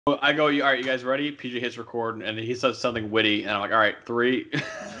I go, all right, you guys ready? PJ hits record, and he says something witty, and I'm like, all right, 3.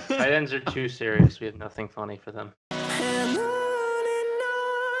 Tight ends are too serious. We have nothing funny for them.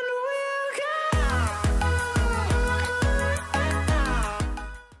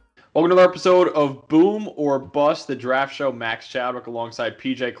 Welcome to another episode of Boom or Bust, the draft show. Max Chadwick alongside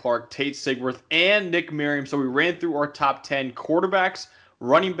PJ Clark, Tate, Sigworth, and Nick Merriam. So we ran through our top 10 quarterbacks,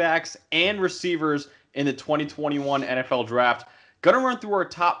 running backs, and receivers in the 2021 NFL Draft. Going to run through our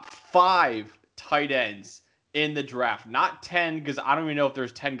top 5 tight ends in the draft. Not 10, because I don't even know if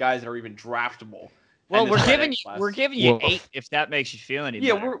there's 10 guys that are even draftable. Well, we're giving you 8 if that makes you feel any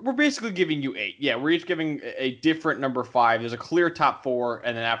better. Yeah, we're basically giving you 8. Yeah, we're each giving a different number 5. There's a clear top 4,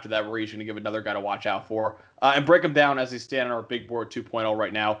 and then after that, we're each going to give another guy to watch out for and break them down as they stand on our big board 2.0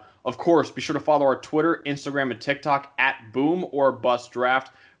 right now. Of course, be sure to follow our Twitter, Instagram, and TikTok at Boom or Bust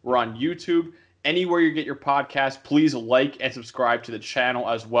Draft. We're on YouTube. Anywhere you get your podcast, please like and subscribe to the channel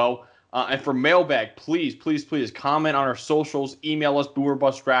as well. And for mailbag, please comment on our socials. Email us,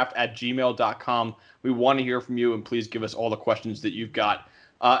 boomerbustdraft@gmail.com. We want to hear from you, and please give us all the questions that you've got.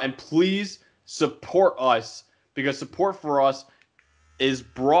 And please support us, because support for us is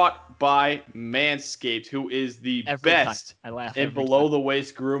brought by Manscaped, who is the best in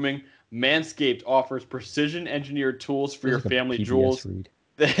below-the-waist grooming. Manscaped offers precision-engineered tools for your family jewels.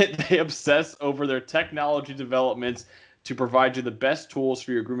 They obsess over their technology developments to provide you the best tools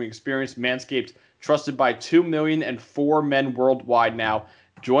for your grooming experience. Manscaped, trusted by 2,004,000 men worldwide now.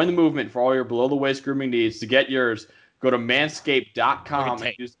 Join the movement for all your below-the-waist grooming needs. To get yours, go to manscaped.com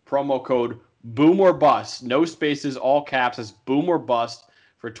and use the promo code BOOMORBUST. No spaces, all caps. It's Boom or Bust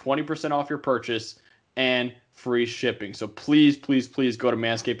for 20% off your purchase and free shipping. So please go to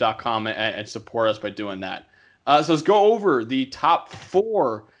manscaped.com and support us by doing that. So let's go over the top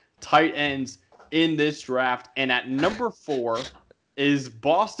 4 tight ends in this draft. And at number 4 is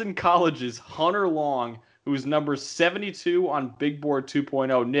Boston College's Hunter Long, who's number 72 on Big Board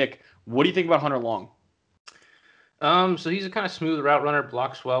 2.0. Nick, what do you think about Hunter Long? So he's a kind of smooth route runner,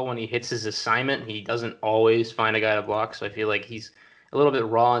 blocks well when he hits his assignment. He doesn't always find a guy to block, so I feel like he's a little bit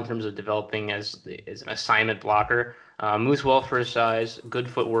raw in terms of developing as an assignment blocker. Moves well for his size, good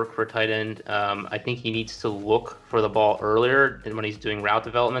footwork for a tight end. I think he needs to look for the ball earlier and when he's doing route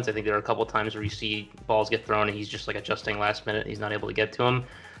developments. I think there are a couple times where you see balls get thrown and he's just like adjusting last minute. He's not able to get to him.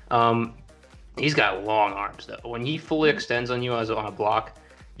 He's got long arms, though. When he fully extends on you on a block,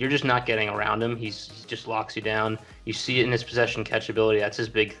 you're just not getting around him. He just locks you down. You see it in his possession catch ability. That's his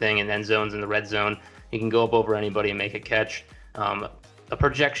big thing. In end zones, in the red zone, he can go up over anybody and make a catch. A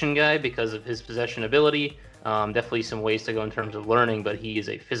projection guy because of his possession ability. Definitely some ways to go in terms of learning, but he is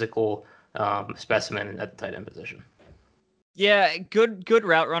a physical specimen at the tight end position. Yeah, good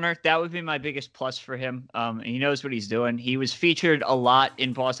route runner. That would be my biggest plus for him. He knows what he's doing. He was featured a lot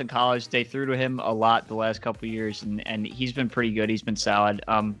in Boston College. They threw to him a lot the last couple of years, and he's been pretty good. He's been solid.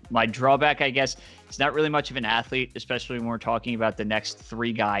 My drawback, I guess, he's not really much of an athlete, especially when we're talking about the next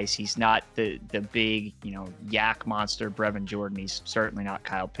 3 guys. He's not the big, yak monster Brevin Jordan. He's certainly not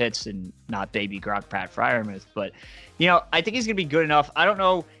Kyle Pitts and not baby Grok Pat Freiermuth. But, I think he's going to be good enough. I don't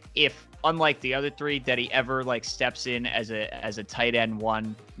know if, unlike the other 3, that he ever steps in as a tight end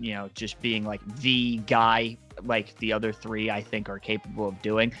 1, just being the guy like the other 3 I think are capable of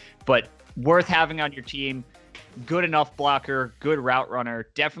doing. But worth having on your team. Good enough blocker, good route runner,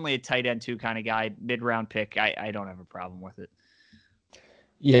 definitely a tight end 2 kind of guy, mid-round pick. I don't have a problem with it.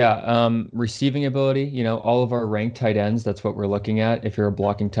 Yeah, receiving ability, all of our ranked tight ends, that's what we're looking at. If you're a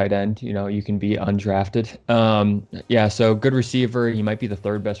blocking tight end, you can be undrafted. Yeah, so good receiver. He might be the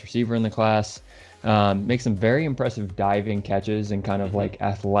 3rd best receiver in the class. Makes some very impressive diving catches and kind of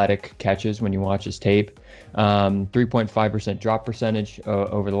athletic catches when you watch his tape. 3.5% drop percentage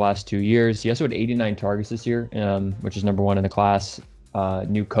over the last 2 years. He also had 89 targets this year, which is number 1 in the class.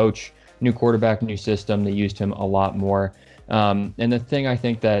 New coach, new quarterback, new system. They used him a lot more. And the thing I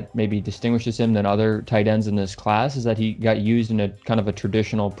think that maybe distinguishes him than other tight ends in this class is that he got used in a kind of a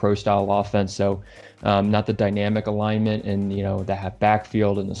traditional pro-style offense. So not the dynamic alignment and, the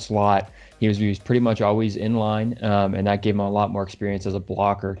backfield and the slot. He was pretty much always in line, and that gave him a lot more experience as a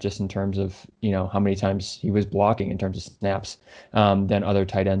blocker just in terms of, how many times he was blocking in terms of snaps than other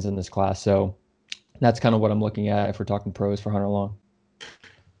tight ends in this class. So that's kind of what I'm looking at if we're talking pros for Hunter Long.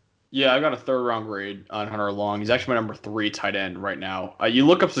 Yeah, I got a 3rd-round grade on Hunter Long. He's actually my number 3 tight end right now. You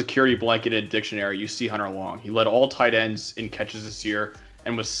look up security blanket in a dictionary, you see Hunter Long. He led all tight ends in catches this year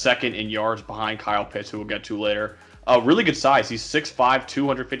and was 2nd in yards behind Kyle Pitts, who we'll get to later. Really good size. He's 6'5",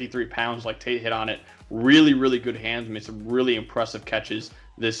 253 pounds, like Tate hit on it. Really good hands. Made some really impressive catches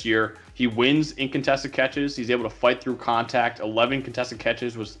this year. He wins in contested catches. He's able to fight through contact. 11 contested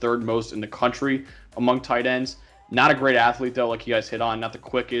catches was third most in the country among tight ends. Not a great athlete, though, like you guys hit on. Not the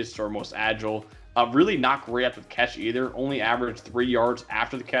quickest or most agile. Really not great after the catch either. Only averaged 3 yards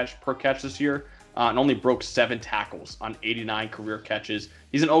after the catch per catch this year. And only broke 7 tackles on 89 career catches.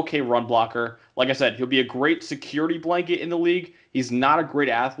 He's an okay run blocker. Like I said, he'll be a great security blanket in the league. He's not a great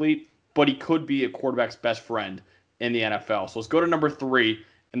athlete, but he could be a quarterback's best friend in the NFL. So let's go to number 3,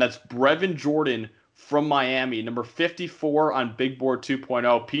 and that's Brevin Jordan from Miami, number 54 on Big Board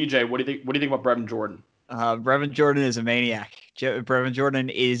 2.0. PJ, what do you think about Brevin Jordan? Brevin Jordan is a maniac. Brevin Jordan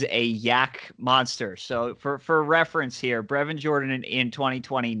is a yak monster. So for reference here, Brevin Jordan in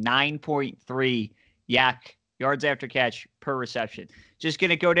 2020, 9.3 yak yards after catch per reception. Just going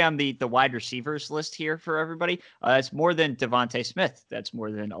to go down the wide receivers list here for everybody. That's more than Devontae Smith. That's more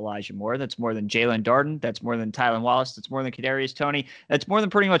than Elijah Moore. That's more than Jalen Darden. That's more than Tylan Wallace. That's more than Kadarius Toney. That's more than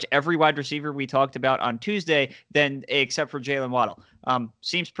pretty much every wide receiver we talked about on Tuesday, except for Jalen Waddle.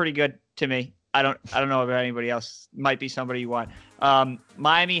 Seems pretty good to me. I don't know about anybody else. Might be somebody you want.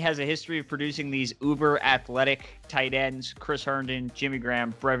 Miami has a history of producing these uber athletic tight ends. Chris Herndon, Jimmy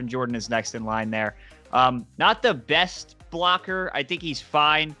Graham, Brevin Jordan is next in line there. Not the best blocker. I think he's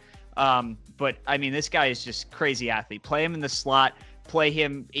fine. But I mean, this guy is just crazy athlete. Play him in the slot. Play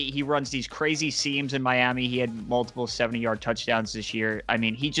him. He runs these crazy seams in Miami. He had multiple 70-yard touchdowns this year. I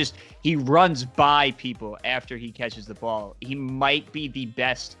mean, he runs by people after he catches the ball. He might be the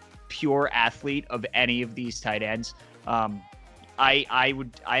best pure athlete of any of these tight ends. I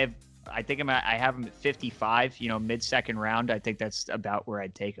have him at 55, mid-second round. I think that's about where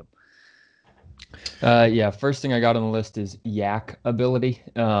I'd take him. First thing I got on the list is yak ability.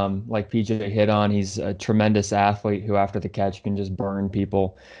 Like PJ hit on, he's a tremendous athlete who after the catch can just burn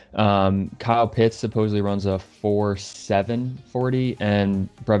people. Kyle Pitts supposedly runs a 4.7 40 and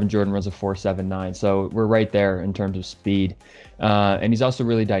Brevin Jordan runs a 4.79. So we're right there in terms of speed. And he's also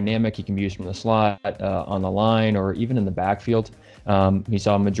really dynamic. He can be used from the slot, on the line, or even in the backfield. He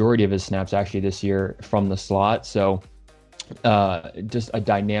saw a majority of his snaps actually this year from the slot. So just a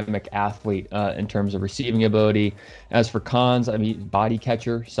dynamic athlete in terms of receiving ability. As for cons, I mean, body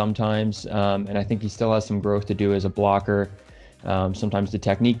catcher sometimes, and I think he still has some growth to do as a blocker. Sometimes the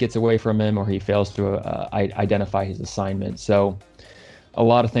technique gets away from him or he fails to identify his assignment. So a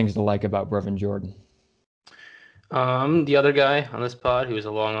lot of things to like about Brevin Jordan. The other guy on this pod who was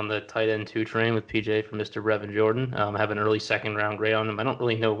along on the tight end 2 train with PJ from Mr. Brevin Jordan. I have an early second round grade on him. I don't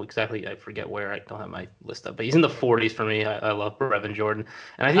really know exactly. I forget where. I don't have my list up, but he's in the 40s for me. I love Brevin Jordan,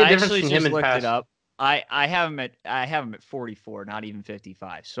 and I think the difference between him and looked past. It up. I have him at 44, not even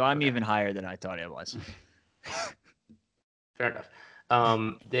 55. So I'm even higher than I thought it was. Fair enough.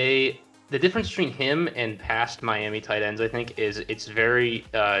 The difference between him and past Miami tight ends, I think, is it's very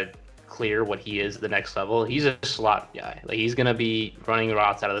clear what he is at the next level. He's a slot guy. Like, he's going to be running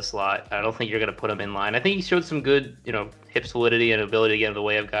routes out of the slot. I don't think you're going to put him in line. I think he showed some good, hip solidity and ability to get in the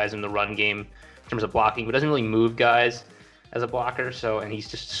way of guys in the run game in terms of blocking, but doesn't really move guys as a blocker. So, and he's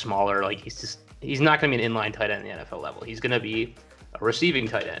just smaller. Like, he's not going to be an inline tight end in the NFL level. He's going to be a receiving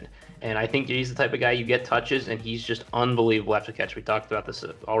tight end. And I think he's the type of guy you get touches, and he's just unbelievable after catch. We talked about this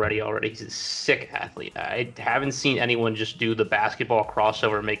already. He's a sick athlete. I haven't seen anyone just do the basketball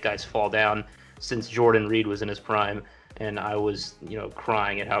crossover and make guys fall down since Jordan Reed was in his prime. And I was,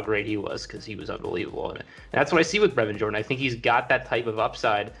 crying at how great he was because he was unbelievable. And that's what I see with Brevin Jordan. I think he's got that type of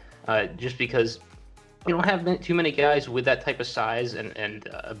upside just because you don't have too many guys with that type of size and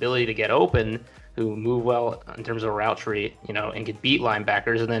ability to get open who move well in terms of route tree, and can beat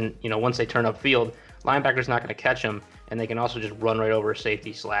linebackers. And then, once they turn upfield, linebackers not going to catch them, and they can also just run right over a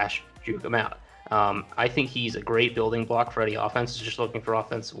safety / juke them out. I think he's a great building block for any offense, just looking for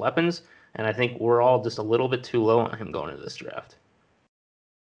offensive weapons. And I think we're all just a little bit too low on him going into this draft.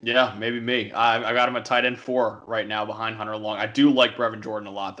 Yeah, maybe me. I got him at tight end 4 right now behind Hunter Long. I do like Brevin Jordan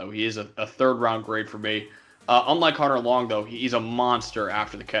a lot, though. He is a third-round grade for me. Unlike Hunter Long, though, he's a monster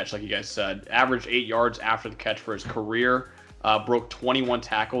after the catch, like you guys said. Averaged 8 yards after the catch for his career. Broke 21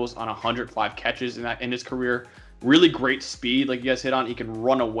 tackles on 105 catches in his career. Really great speed, like you guys hit on. He can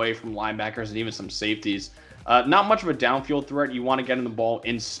run away from linebackers and even some safeties. Not much of a downfield threat. You want to get him the ball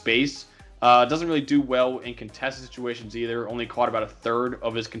in space. Doesn't really do well in contested situations either. Only caught about a third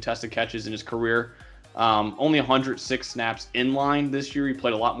of his contested catches in his career. Only 106 snaps in line this year. He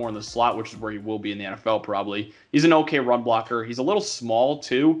played a lot more in the slot, which is where he will be in the NFL probably. He's an okay run blocker. He's a little small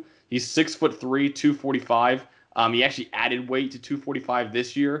too. He's 6'3", 245. He actually added weight to 245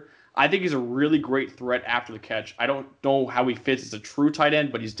 this year. I think he's a really great threat after the catch. I don't know how he fits as a true tight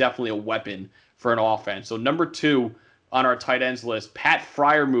end, but he's definitely a weapon for an offense. So number 2 on our tight ends list, Pat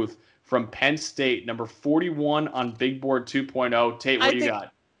Freiermuth from Penn State, number 41 on Big Board 2.0. Tate, what do you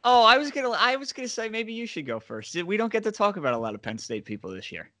got? Oh, I was gonna say maybe you should go first. We don't get to talk about a lot of Penn State people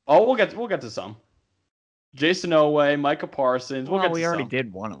this year. Oh, we'll get to some. Jason Owe, Micah Parsons. We already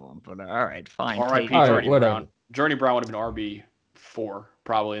did one of them, but all right, fine. R.I.P. Journey Brown. Journey Brown would have been RB4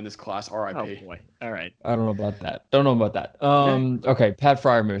 probably in this class. R.I.P. Oh boy. All right. I don't know about that. Okay, Pat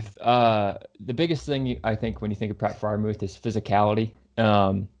Freiermuth. The biggest thing I think when you think of Pat Freiermuth is physicality.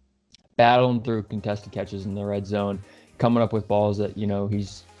 Battling through contested catches in the red zone, coming up with balls that,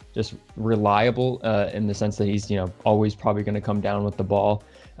 he's just reliable in the sense that he's, always probably going to come down with the ball.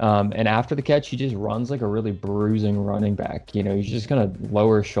 And after the catch, he just runs like a really bruising running back. He's just going to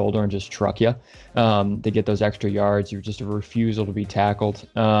lower his shoulder and just truck you to get those extra yards. You're just a refusal to be tackled.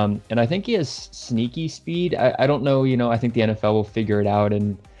 And I think he has sneaky speed. I don't know, I think the NFL will figure it out.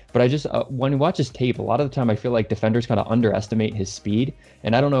 But I just, when you watch his tape, a lot of the time I feel like defenders kind of underestimate his speed.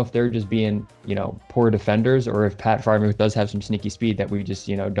 And I don't know if they're just being, poor defenders or if Pat Freiermuth does have some sneaky speed that we just,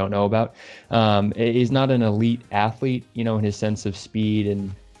 don't know about. He's not an elite athlete, in his sense of speed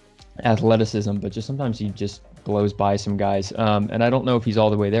and athleticism, but just sometimes he just blows by some guys. And I don't know if he's all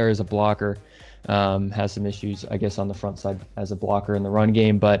the way there as a blocker. Has some issues, I guess, on the front side as a blocker in the run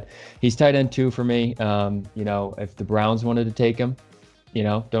game. But he's tight end 2 for me. If the Browns wanted to take him,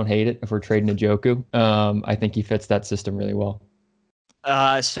 don't hate it if we're trading a Njoku. I think he fits that system really well.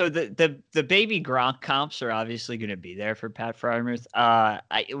 So the baby Gronk comps are obviously going to be there for Pat Freiermuth.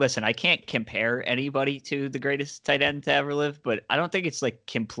 I can't compare anybody to the greatest tight end to ever live, but I don't think it's like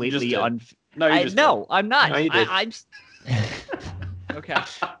completely No, I'm not. No, you did. I'm okay.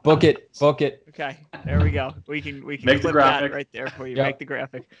 Book it. Okay, there we go. We can Make clip the graphic that right there for you. Yep. Make the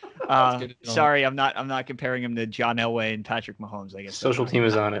graphic. Sorry, I'm not comparing him to John Elway and Patrick Mahomes. I guess Social team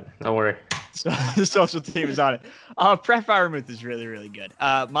is on it. Don't worry. So the social team is on it. Pat Freiermuth is really, really good.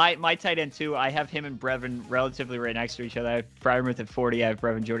 My tight end 2, I have him and Brevin relatively right next to each other. I have Freiermuth at 40. I have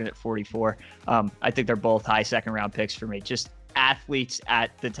Brevin Jordan at 44. I think they're both high second round picks for me. Just athletes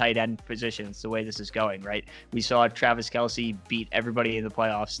at the tight end position. It's the way this is going, right? We saw Travis Kelce beat everybody in the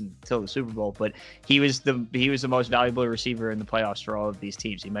playoffs until the Super Bowl, but he was the most valuable receiver in the playoffs for all of these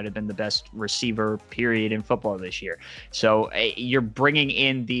teams. He might have been the best receiver period in football this year. So you're bringing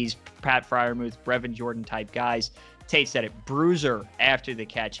in these Pat Freiermuth, Brevin Jordan type guys. Tate said it, bruiser after the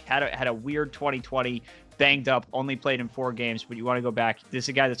catch, had a weird 2020, banged up, only played in 4 games, but you want to go back. This is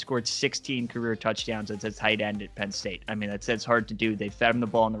a guy that scored 16 career touchdowns as a tight end at Penn State. I mean, that's hard to do. They fed him the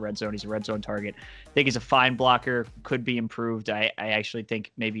ball in the red zone. He's a red zone target. I think he's a fine blocker, could be improved. I actually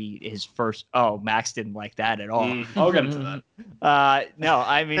think maybe his first, Max didn't like that at all. I'll get into that. No,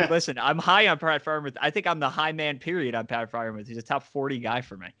 I mean, listen, I'm high on Pat Freiermuth. I think I'm the high man period on Pat Freiermuth. He's a top 40 guy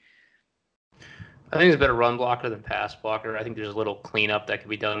for me. I think he's a better run blocker than pass blocker. I think there's a little cleanup that could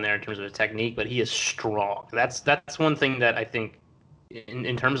be done there in terms of his technique, but he is strong. That's one thing that I think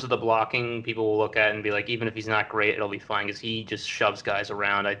in terms of the blocking, people will look at and be like, even if he's not great, it'll be fine because he just shoves guys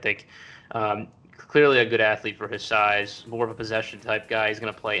around. I think clearly a good athlete for his size, more of a possession type guy. He's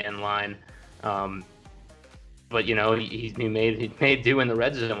going to play in line. But, he made do in the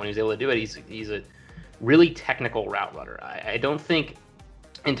red zone when he was able to do it. He's a really technical route runner. I don't think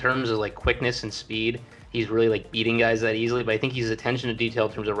in terms of like quickness and speed, he's really like beating guys that easily, but I think his attention to detail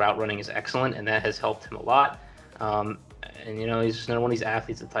in terms of route running is excellent, and that has helped him a lot. And he's just another one of these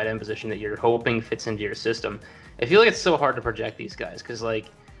athletes at the tight end position that you're hoping fits into your system. I feel like it's so hard to project these guys because, like,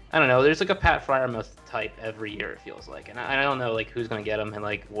 I don't know, there's like a Pat Freiermuth type every year, it feels like, and I don't know like who's going to get him and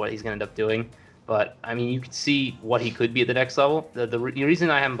like what he's going to end up doing. But I mean, you could see what he could be at the next level. The reason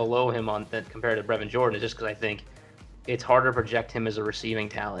I have him below him on that compared to Brevin Jordan is just because I think it's harder to project him as a receiving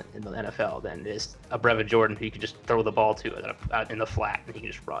talent in the NFL than it is a Brevin Jordan who you can just throw the ball to out in the flat and he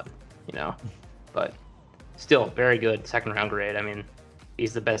can just run, But still, very good, second round grade. I mean,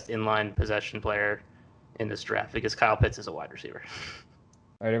 he's the best inline possession player in this draft because Kyle Pitts is a wide receiver.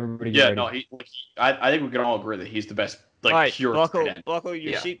 All right, everybody. Yeah, no, I think we can all agree that he's the best. Like, all right, pure buckle tight end.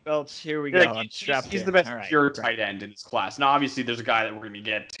 your seatbelts. Here we go. Yeah, I'm strapped he's in. the best All right. pure tight end in his class. Now, obviously, there's a guy that we're going to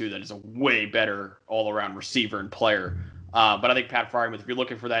get to that is a way better all-around receiver and player. But I think Pat Freiermuth, if you're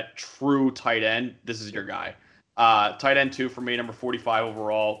looking for that true tight end, this is your guy. Tight end 2 for me, number 45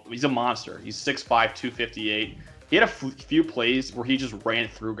 overall. He's a monster. He's 6'5", 258. He had a few plays where he just ran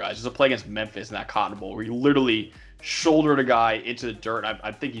through guys. There's a play against Memphis in that Cotton Bowl where he literally shouldered a guy into the dirt.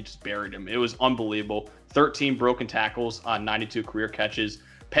 I think he just buried him. It was unbelievable. 13 broken tackles on 92 career catches.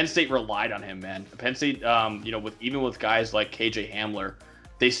 Penn State relied on him, man. Penn State, even with guys like KJ Hamler,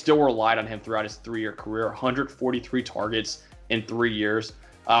 they still relied on him throughout his 3-year career. 143 targets in 3 years.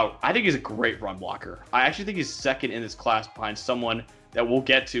 I think he's a great run blocker. I actually think he's second in this class behind someone that we'll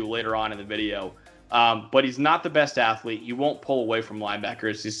get to later on in the video. But he's not the best athlete. He won't pull away from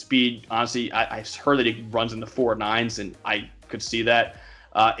linebackers. His speed, honestly, I heard that he runs in the 4.9s, and I could see that.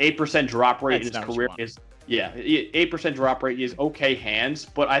 8% drop rate in his career is, 8% drop rate. He has okay hands,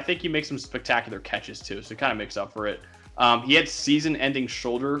 but I think he makes some spectacular catches too, so it kind of makes up for it. He had season-ending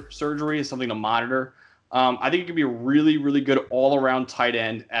shoulder surgery, is something to monitor. I think he could be a really, really good all-around tight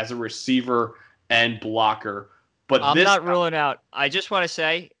end as a receiver and blocker. But I'm not ruling out. I just want to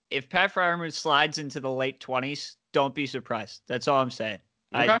say, if Pat Freiermuth slides into the late 20s, don't be surprised. That's all I'm saying.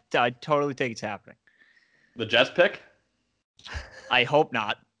 Okay. I totally think it's happening. The Jets pick? I hope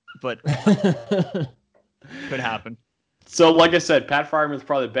not, but could happen. So, like I said, Pat Freiermuth is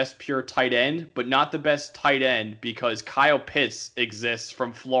probably the best pure tight end, but not the best tight end because Kyle Pitts exists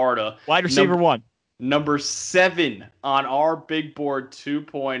from Florida. Wide receiver 1. Number 7 on our big board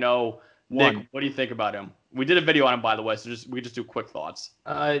 2.0. Nick, what do you think about him? We did a video on him, by the way, so we just do quick thoughts.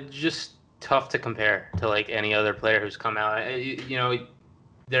 Just tough to compare to like any other player who's come out.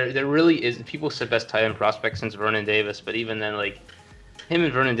 There really is. People said best tight end prospect since Vernon Davis, but even then, like him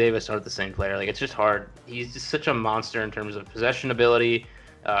and Vernon Davis aren't the same player. Like it's just hard. He's just such a monster in terms of possession ability,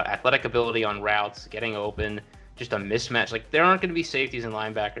 athletic ability on routes, getting open, just a mismatch. Like there aren't going to be safeties and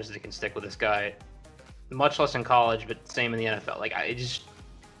linebackers that can stick with this guy, much less in college, but same in the NFL. Like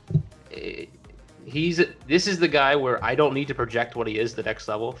this is the guy where I don't need to project what he is the next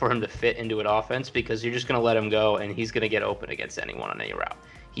level for him to fit into an offense because you're just going to let him go and he's going to get open against anyone on any route.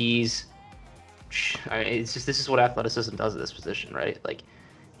 This is what athleticism does at this position, right? Like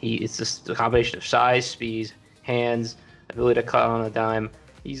it's just a combination of size, speed, hands, ability to cut on a dime.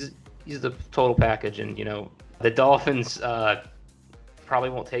 He's the total package, and the Dolphins probably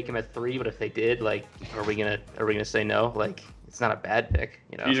won't take him at 3, but if they did, like, are we gonna say no? Like, it's not a bad pick,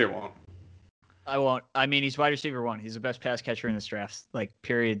 TJ won't. I won't. I mean, he's wide receiver 1. He's the best pass catcher in this draft. Like,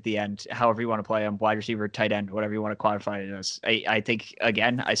 period. The end. However you want to play him, wide receiver, tight end, whatever you want to quantify it as. I think,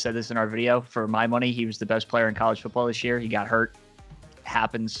 again, I said this in our video. For my money, he was the best player in college football this year. He got hurt.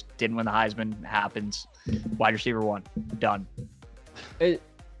 Happens. Didn't win the Heisman. Happens. Wide receiver 1. Done.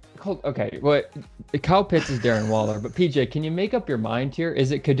 Okay, well, Kyle Pitts is Darren Waller, but PJ, can you make up your mind here?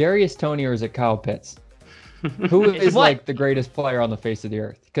 Is it Kadarius Toney or is it Kyle Pitts? Who is like the greatest player on the face of the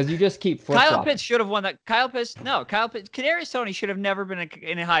earth? Because you just keep flip-flopping. Kyle Pitts should have won that. Kyle Pitts, Kadarius Toney should have never been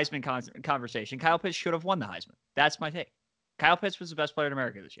in a Heisman conversation. Kyle Pitts should have won the Heisman. That's my take. Kyle Pitts was the best player in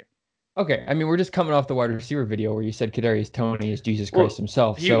America this year. Okay, I mean, we're just coming off the wide receiver video where you said Kadarius Toney is Jesus Christ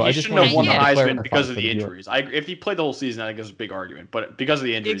himself. He just shouldn't have won the Heisman because of the injuries. If he played the whole season, I think there's a big argument. But because of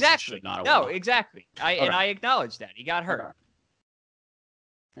the injuries, he should not have won. No, exactly. And I acknowledge that. He got hurt. Okay.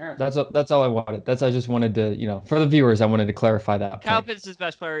 All right. That's all I wanted. I just wanted to, for the viewers, I wanted to clarify that. Kyle Pitts is the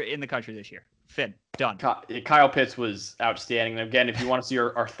best player in the country this year. Finn, done. Kyle Pitts was outstanding. And again, if you want to see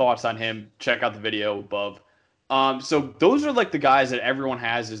our thoughts on him, check out the video above. So those are like the guys that everyone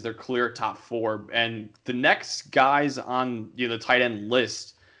has as their clear top 4. And the next guys on the tight end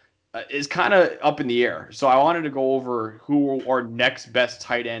list is kind of up in the air. So I wanted to go over who our next best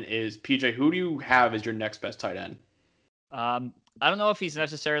tight end is. PJ, who do you have as your next best tight end? I don't know if he's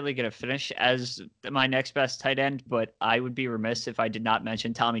necessarily going to finish as my next best tight end, but I would be remiss if I did not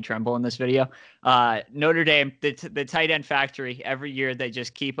mention Tommy Tremble in this video. Notre Dame, the tight end factory, every year they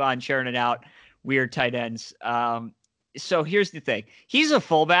just keep on churning out weird tight ends. So here's the thing. He's a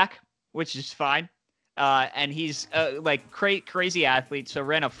fullback, which is fine. And he's crazy athlete. So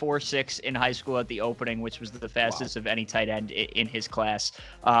ran a 4.6 in high school at the opening, which was the fastest of any tight end in his class.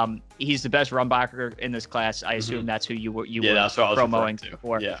 He's the best run blocker in this class. I assume that's who you were promoting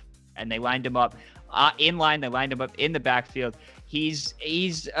for. Yeah. And they lined him up in line. They lined him up in the backfield. He's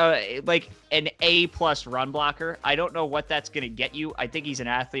like an A+ run blocker. I don't know what that's going to get you. I think he's an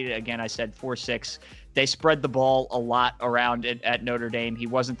athlete. Again, I said 4.6. They spread the ball a lot around at Notre Dame. He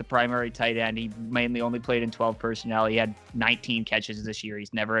wasn't the primary tight end. He mainly only played in 12 personnel. He had 19 catches this year.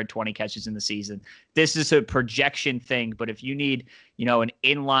 He's never had 20 catches in the season. This is a projection thing, but if you need, an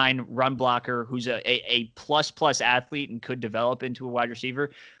inline run blocker who's a plus athlete and could develop into a wide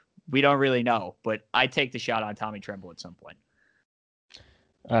receiver, we don't really know. But I take the shot on Tommy Tremble at some point.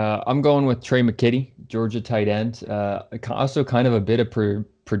 I'm going with Trey McKitty, Georgia tight end. Also kind of a bit of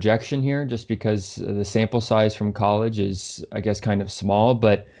projection here just because the sample size from college is, I guess, kind of small,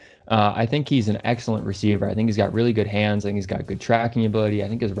 but I think he's an excellent receiver. I think he's got really good hands. I think he's got good tracking ability. I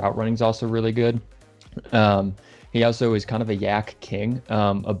think his route running is also really good. He also is kind of a yak king,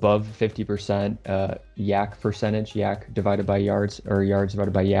 above 50%, yak percentage, yak divided by yards, or yards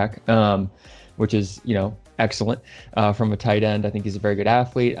divided by yak, which is, excellent from a tight end. I think he's a very good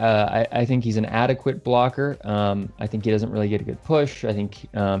athlete. I think he's an adequate blocker. I think he doesn't really get a good push. I think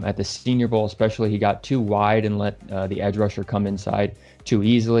at the Senior Bowl especially, he got too wide and let the edge rusher come inside too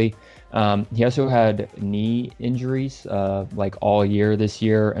easily. He also had knee injuries like all year this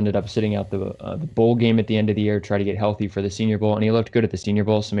year, ended up sitting out the bowl game at the end of the year, try to get healthy for the Senior Bowl, and he looked good at the Senior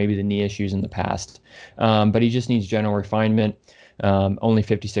Bowl, so maybe the knee issues in the past. But he just needs general refinement. Only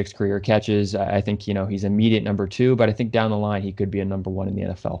 56 career catches. I think, he's immediate number 2, but I think down the line he could be a number 1 in the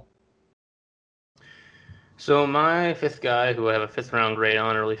NFL. So my 5th guy, who I have a 5th round grade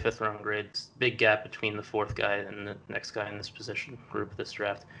on, early 5th round grade, big gap between the 4th guy and the next guy in this position group, this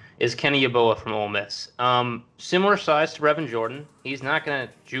draft, is Kenny YEBOAH from Ole Miss. Similar size to Brevin Jordan. He's not going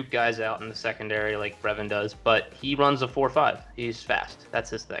to juke guys out in the secondary like Brevin does, but he runs a 4.5. He's fast. That's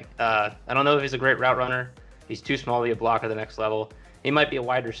his thing. I don't know if he's a great route runner. He's too small to be a blocker at the next level. He might be a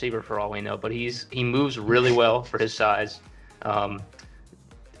wide receiver for all we know, but he moves really well for his size.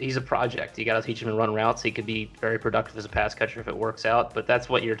 He's a project. You got to teach him to run routes. He could be very productive as a pass catcher if it works out. But that's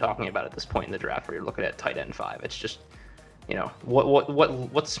what you're talking about at this point in the draft, where you're looking at tight end 5. It's just,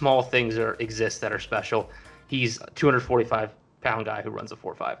 what small things exist that are special. He's a 245-pound guy who runs a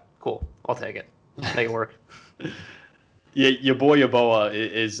 4.5. Cool. I'll take it. Make it work. Yeah, your boy YEBOAH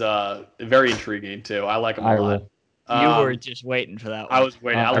is very intriguing too. I like him a lot. You were just waiting for that one. I was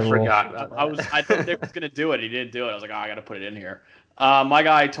waiting. I forgot. I thought Nick was gonna do it. He didn't do it. I was like, I gotta put it in here. My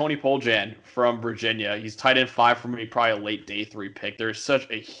guy Tony POLJAN from Virginia. He's tight end 5 for me, probably a late day 3 pick. There's such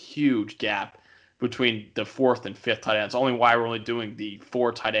a huge gap between the 4th and 5th tight ends. Only why we're only doing the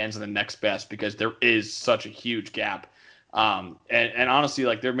 4 tight ends and the next best, because there is such a huge gap. And honestly,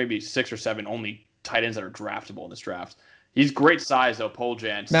 like, there may be 6 or 7 only tight ends that are draftable in this draft. He's great size, though,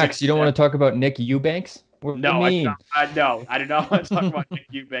 POLJAN. Max, you don't want to talk about Nick Eubanks? No, I do not want to talk about Nick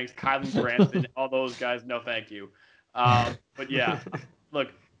Eubanks, Kylie Branson, all those guys. No, thank you. But yeah,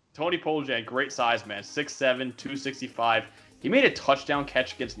 look, Tony POLJAN, great size, man. 6'7", 265. He made a touchdown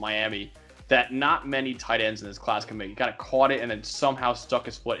catch against Miami that not many tight ends in this class can make. He kind of caught it and then somehow stuck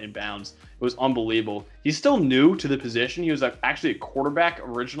his foot in bounds. It was unbelievable. He's still new to the position. He was actually a quarterback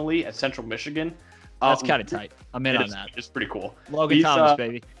originally at Central Michigan. That's kind of tight. I'm in on that. It's pretty cool. Logan Thomas,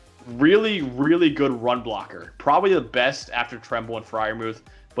 baby. Really, really good run blocker. Probably the best after TREMBLE and Freiermuth.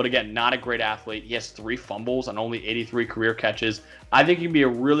 But again, not a great athlete. He has 3 fumbles on only 83 career catches. I think he can be a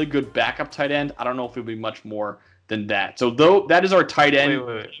really good backup tight end. I don't know if he'll be much more than that. So though that is our tight end.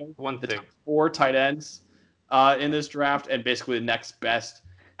 Wait. One thing. Top 4 tight ends in this draft, and basically the next best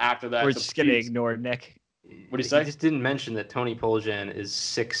after that. We're just going to ignore Nick. What do you say? You just didn't mention that Tony POLJAN is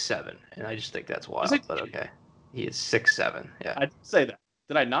 6'7", and I just think that's wild. But okay, he is 6'7". Yeah, I did say that.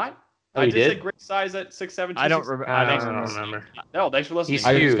 Did I not? Oh, I you did say great size at 6'7". I don't remember. I don't remember. No, thanks for listening. He's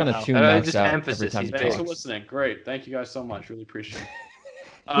I huge. was going to tune Max just out emphasis. every time he Thanks for talks. listening. Great. Thank you guys so much. Really appreciate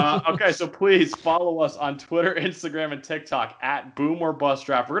it. Okay, so please follow us on Twitter, Instagram, and TikTok at Boom or Bust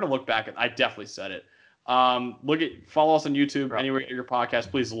Draft. We're gonna look back at. I definitely said it. Follow us on YouTube, anywhere you get your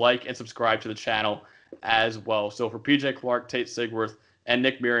podcast. Please like and subscribe to the channel as well. So for PJ Clark, Tate Sigworth, and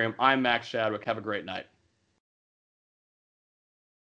Nick Merriam, I'm Max Chadwick. Have a great night.